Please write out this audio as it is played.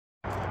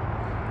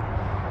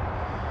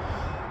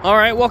All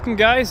right, welcome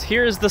guys.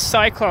 Here's the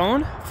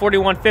Cyclone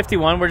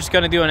 4151. We're just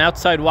gonna do an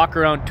outside walk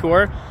around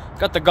tour.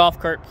 Got the golf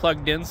cart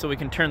plugged in so we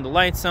can turn the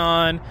lights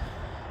on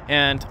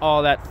and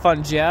all that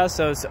fun jazz.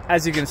 So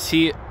as you can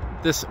see,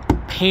 this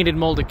painted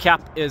molded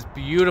cap is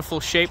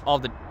beautiful shape. All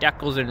the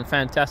decals are in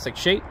fantastic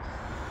shape.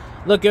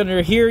 Look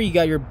under here, you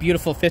got your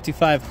beautiful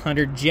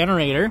 5500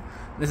 generator.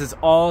 This is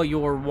all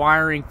your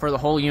wiring for the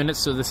whole unit.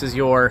 So this is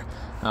your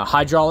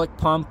hydraulic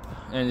pump,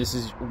 and this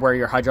is where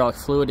your hydraulic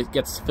fluid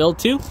gets filled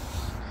to.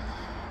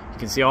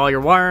 You can see all your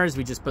wires.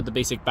 We just put the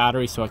basic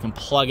battery so I can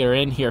plug it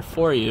in here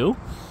for you.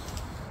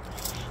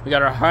 We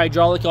got our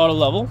hydraulic auto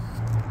level.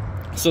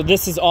 So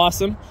this is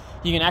awesome.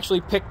 You can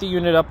actually pick the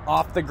unit up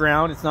off the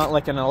ground. It's not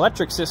like an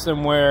electric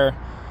system where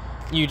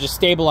you just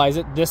stabilize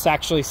it. This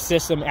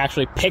system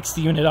actually picks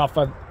the unit off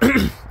of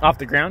off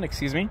the ground,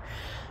 excuse me.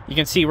 You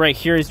can see right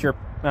here is your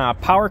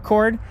power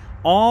cord.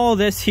 All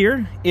this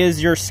here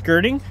is your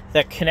skirting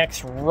that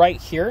connects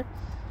right here.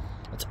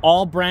 It's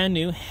all brand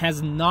new,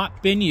 has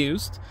not been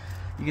used.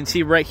 You can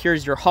see right here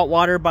is your hot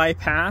water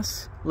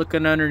bypass.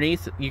 Looking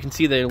underneath, you can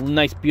see the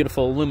nice,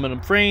 beautiful aluminum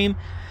frame.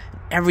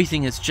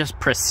 Everything is just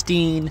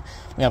pristine.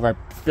 We have our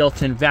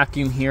built-in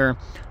vacuum here.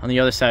 On the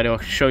other side, I'll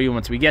show you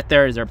once we get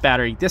there, is our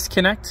battery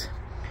disconnect.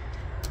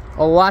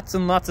 Lots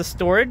and lots of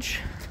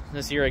storage.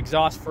 This is your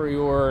exhaust for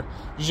your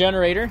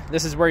generator.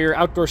 This is where your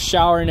outdoor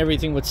shower and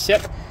everything would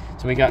sit.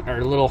 So we got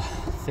our little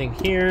thing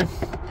here,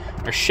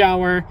 our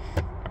shower,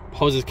 our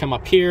hoses come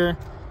up here,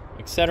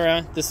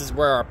 etc. This is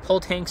where our pull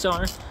tanks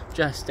are.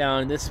 Just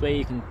down this way,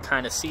 you can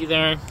kind of see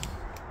there.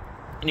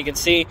 And you can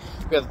see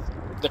we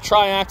have the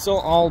tri-axle,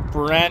 all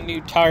brand new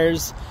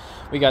tires.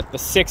 We got the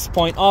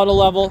 6-point auto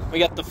level. We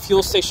got the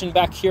fuel station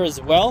back here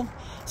as well.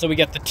 So we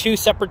got the two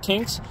separate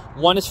tanks.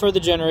 One is for the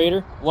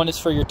generator, one is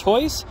for your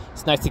toys.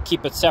 It's nice to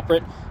keep it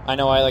separate. I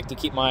know I like to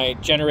keep my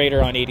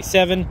generator on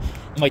 87,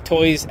 my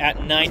toys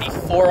at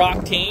 94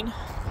 octane.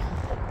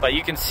 But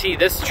you can see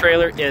this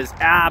trailer is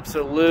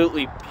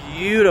absolutely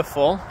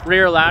beautiful.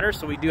 Rear ladder,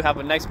 so we do have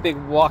a nice big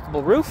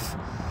walkable roof.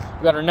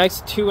 We got our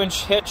nice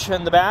 2-inch hitch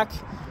in the back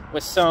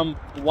with some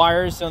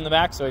wires on the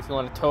back. So if you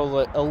want to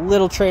tow a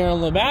little trailer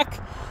on the back,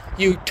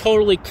 you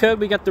totally could.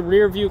 We got the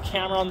rear view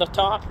camera on the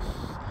top.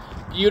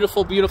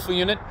 Beautiful, beautiful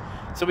unit.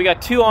 So we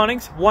got two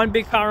awnings, one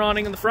big power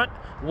awning in the front,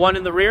 one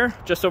in the rear,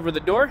 just over the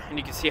door. And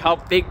you can see how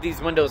big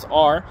these windows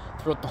are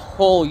throughout the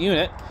whole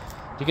unit.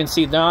 You can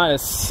see not a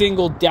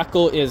single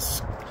decal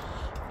is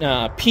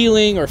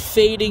peeling or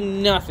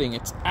fading, nothing.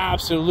 It's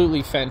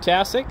absolutely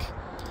fantastic.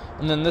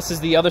 And then this is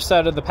the other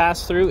side of the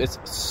pass-through. It's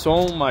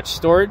so much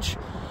storage.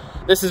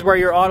 This is where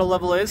your auto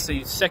level is. So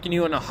you second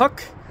you on a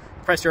hook,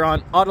 press your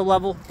on auto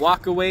level,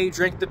 walk away,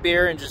 drink the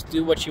beer, and just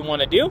do what you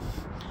want to do.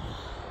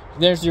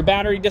 There's your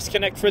battery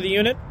disconnect for the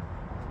unit.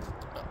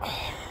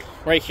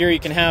 Right here you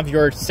can have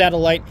your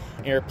satellite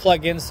and your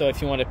plug-in, so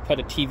if you want to put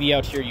a TV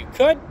out here, you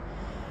could.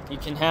 You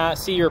can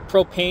see your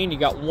propane. You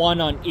got one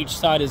on each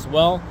side as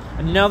well.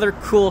 Another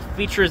cool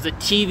feature is the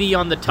TV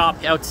on the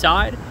top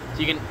outside,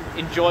 so you can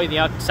enjoy the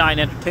outside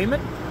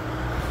entertainment.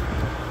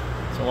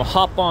 So we'll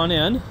hop on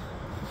in.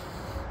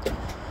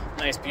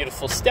 Nice,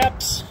 beautiful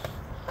steps.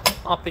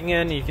 Hopping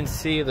in, you can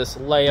see this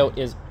layout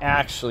is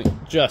actually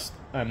just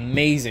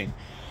amazing.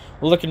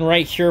 We're looking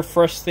right here.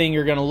 First thing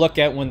you're going to look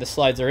at when the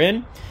slides are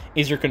in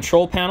is your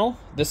control panel.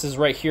 This is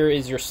right here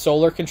is your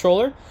solar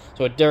controller.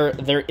 So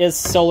there is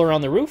solar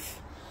on the roof.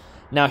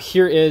 Now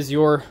here is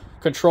your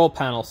control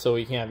panel. So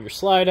you can have your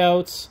slide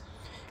outs,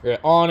 your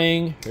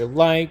awning, your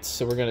lights.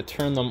 So we're going to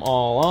turn them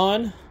all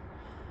on.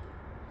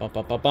 Bum,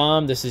 bum, bum,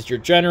 bum. This is your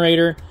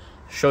generator.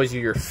 Shows you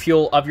your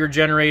fuel of your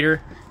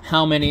generator.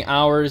 How many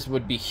hours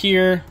would be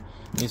here.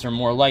 These are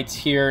more lights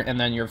here. And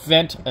then your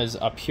vent is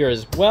up here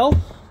as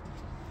well.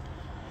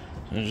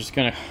 I'm just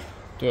going to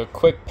do a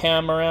quick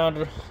pan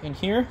around in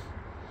here.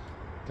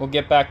 We'll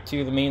get back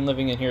to the main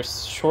living in here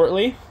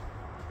shortly.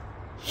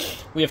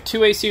 We have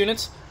two AC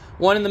units.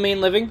 One in the main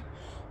living,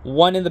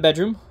 one in the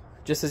bedroom,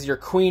 just as your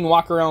queen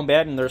walk around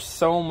bed, and there's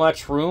so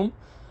much room.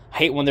 I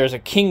hate when there's a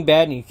king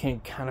bed and you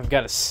can kind of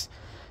got to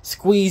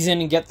squeeze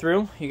in and get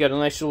through. You got a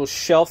nice little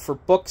shelf for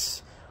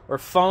books or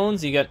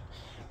phones. You got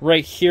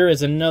right here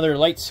is another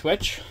light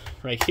switch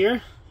right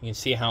here. You can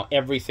see how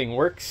everything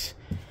works.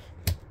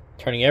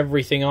 Turning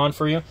everything on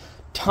for you.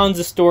 Tons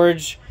of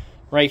storage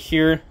right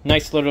here.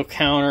 Nice little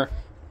counter.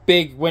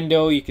 Big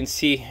window. You can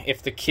see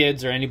if the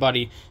kids or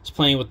anybody is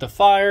playing with the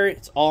fire.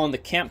 It's all on the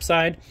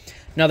campsite.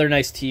 Another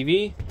nice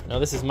TV. Now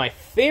this is my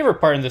favorite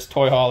part in this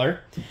toy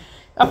hauler.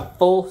 A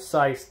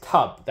full-size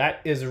tub. That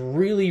is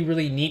really,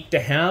 really neat to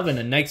have, and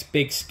a nice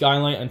big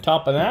skylight on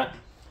top of that.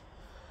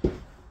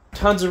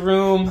 Tons of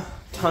room.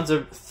 Tons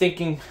of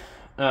thinking.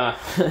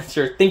 It's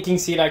your thinking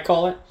seat, I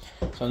call it.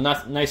 So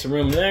nice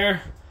room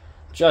there.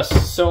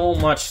 Just so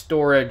much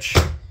storage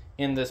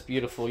in this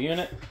beautiful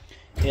unit.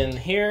 In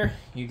here,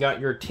 you got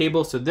your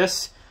table. So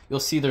this, you'll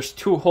see there's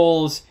two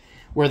holes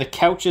where the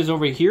couch is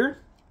over here.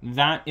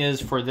 That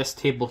is for this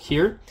table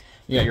here.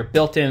 You got your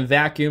built-in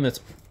vacuum.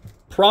 It's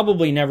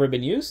probably never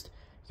been used.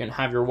 You can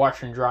have your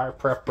washer and dryer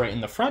prep right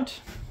in the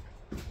front.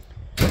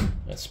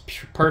 That's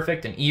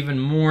perfect, and even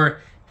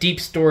more deep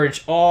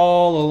storage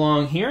all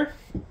along here.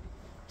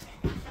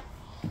 And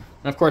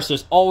of course,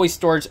 there's always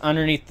storage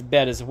underneath the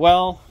bed as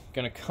well.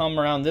 Gonna come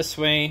around this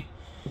way.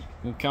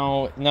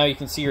 Now you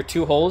can see your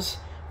 2 holes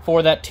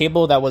for that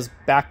table that was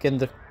back in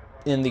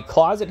the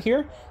closet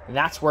here.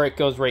 That's where it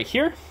goes right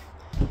here.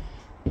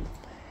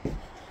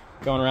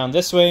 Going around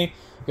this way,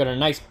 we've got a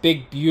nice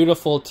big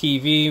beautiful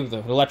TV with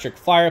an electric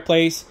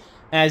fireplace.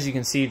 As you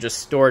can see, just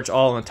storage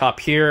all on the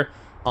top here,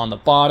 on the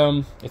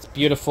bottom. It's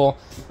beautiful.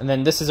 And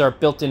then this is our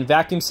built-in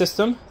vacuum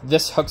system.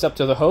 This hooks up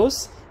to the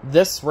hose.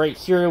 This right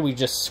here, we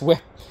just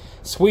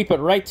sweep it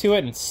right to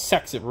it and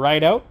sucks it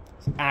right out.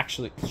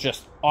 It's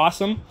just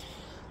awesome.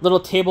 Little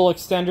table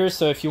extenders,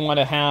 so if you want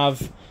to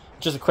have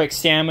just a quick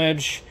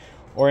sandwich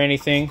or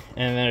anything.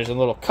 And then there's a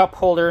little cup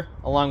holder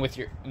along with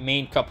your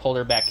main cup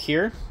holder back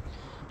here.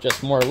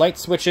 Just more light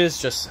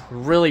switches, just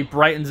really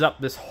brightens up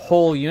this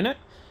whole unit.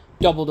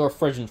 Double door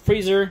fridge and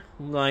freezer,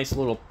 nice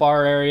little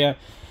bar area,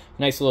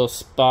 nice little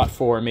spot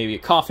for maybe a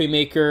coffee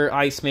maker,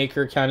 ice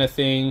maker kind of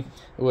thing.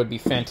 It would be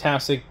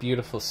fantastic.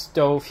 Beautiful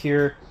stove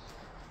here.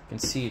 You can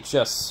see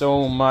just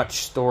so much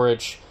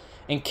storage.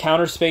 And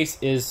counter space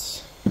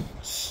is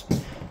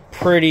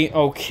pretty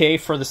okay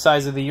for the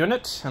size of the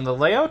unit and the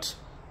layout.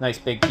 Nice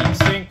big deep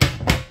sink.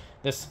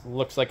 This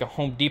looks like a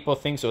Home Depot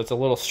thing, so it's a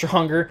little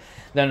stronger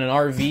than an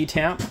RV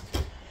tap.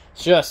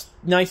 Just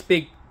nice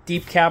big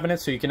deep cabinet,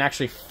 so you can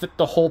actually fit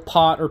the whole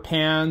pot or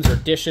pans or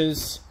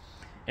dishes.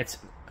 It's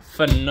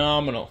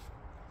phenomenal.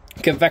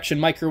 Convection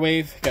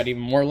microwave. Got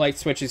even more light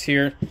switches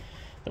here.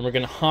 Then we're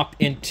going to hop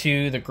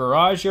into the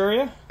garage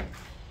area.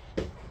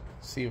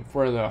 See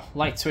where the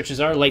light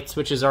switches are. Light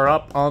switches are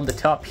up on the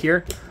top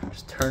here.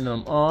 Just turn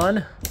them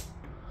on.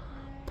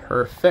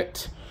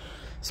 Perfect.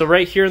 So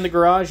right here in the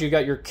garage, you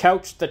got your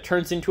couch that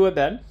turns into a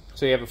bed.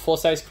 So you have a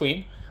full-size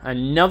queen.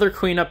 Another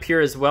queen up here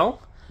as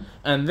well.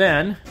 And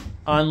then,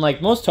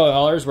 unlike most toy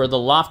haulers where the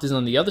loft is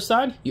on the other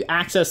side, you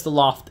access the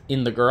loft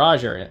in the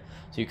garage area.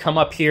 So you come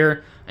up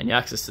here and you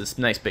access this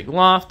nice big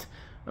loft.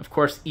 Of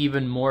course,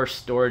 even more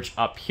storage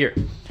up here.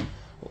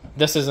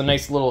 This is a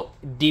nice little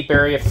deep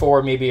area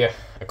for maybe a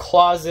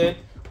closet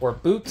or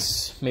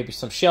boots, maybe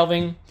some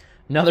shelving.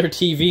 Another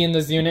TV in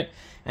this unit.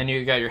 And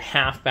you got your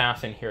half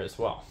bath in here as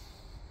well.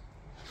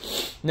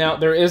 Now,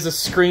 there is a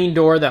screen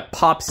door that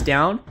pops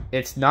down.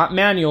 It's not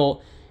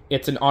manual.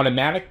 It's an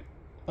automatic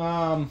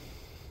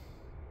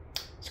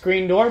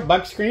screen door,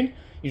 bug screen.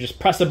 You just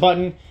press a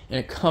button and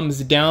it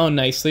comes down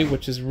nicely,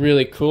 which is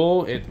really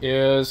cool. It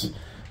is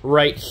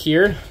right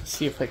here. Let's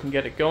see if I can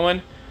get it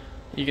going.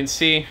 You can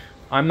see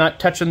I'm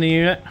not touching the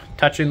unit,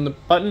 touching the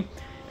button,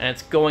 and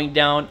it's going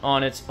down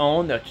on its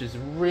own, which is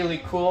really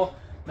cool.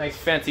 Nice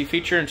fancy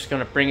feature. I'm just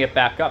going to bring it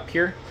back up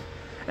here.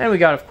 And we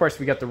got, of course,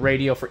 we got the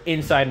radio for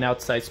inside and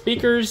outside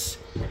speakers.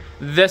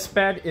 This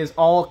bed is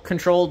all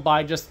controlled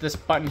by just this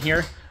button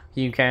here.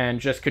 You can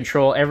just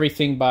control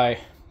everything by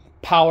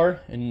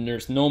power, and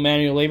there's no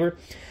manual labor.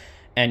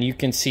 And you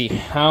can see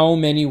how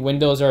many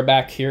windows are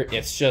back here.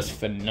 It's just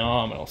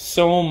phenomenal.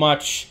 So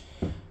much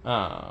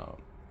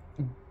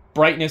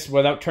brightness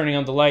without turning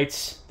on the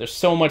lights. There's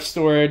so much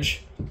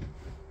storage.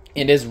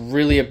 It is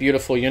really a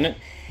beautiful unit.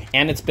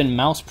 And it's been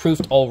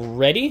mouse-proofed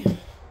already.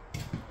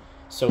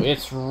 So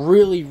it's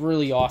really,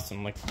 really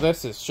awesome. Like,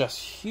 this is just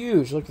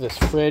huge. Look at this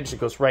fridge. It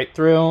goes right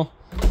through.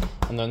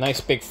 And the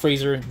nice big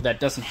freezer that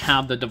doesn't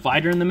have the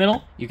divider in the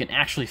middle. You can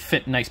actually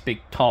fit nice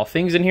big tall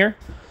things in here.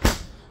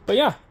 But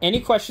yeah, any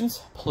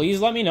questions,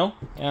 please let me know.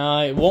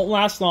 It won't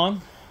last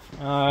long.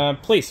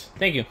 Please.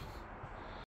 Thank you.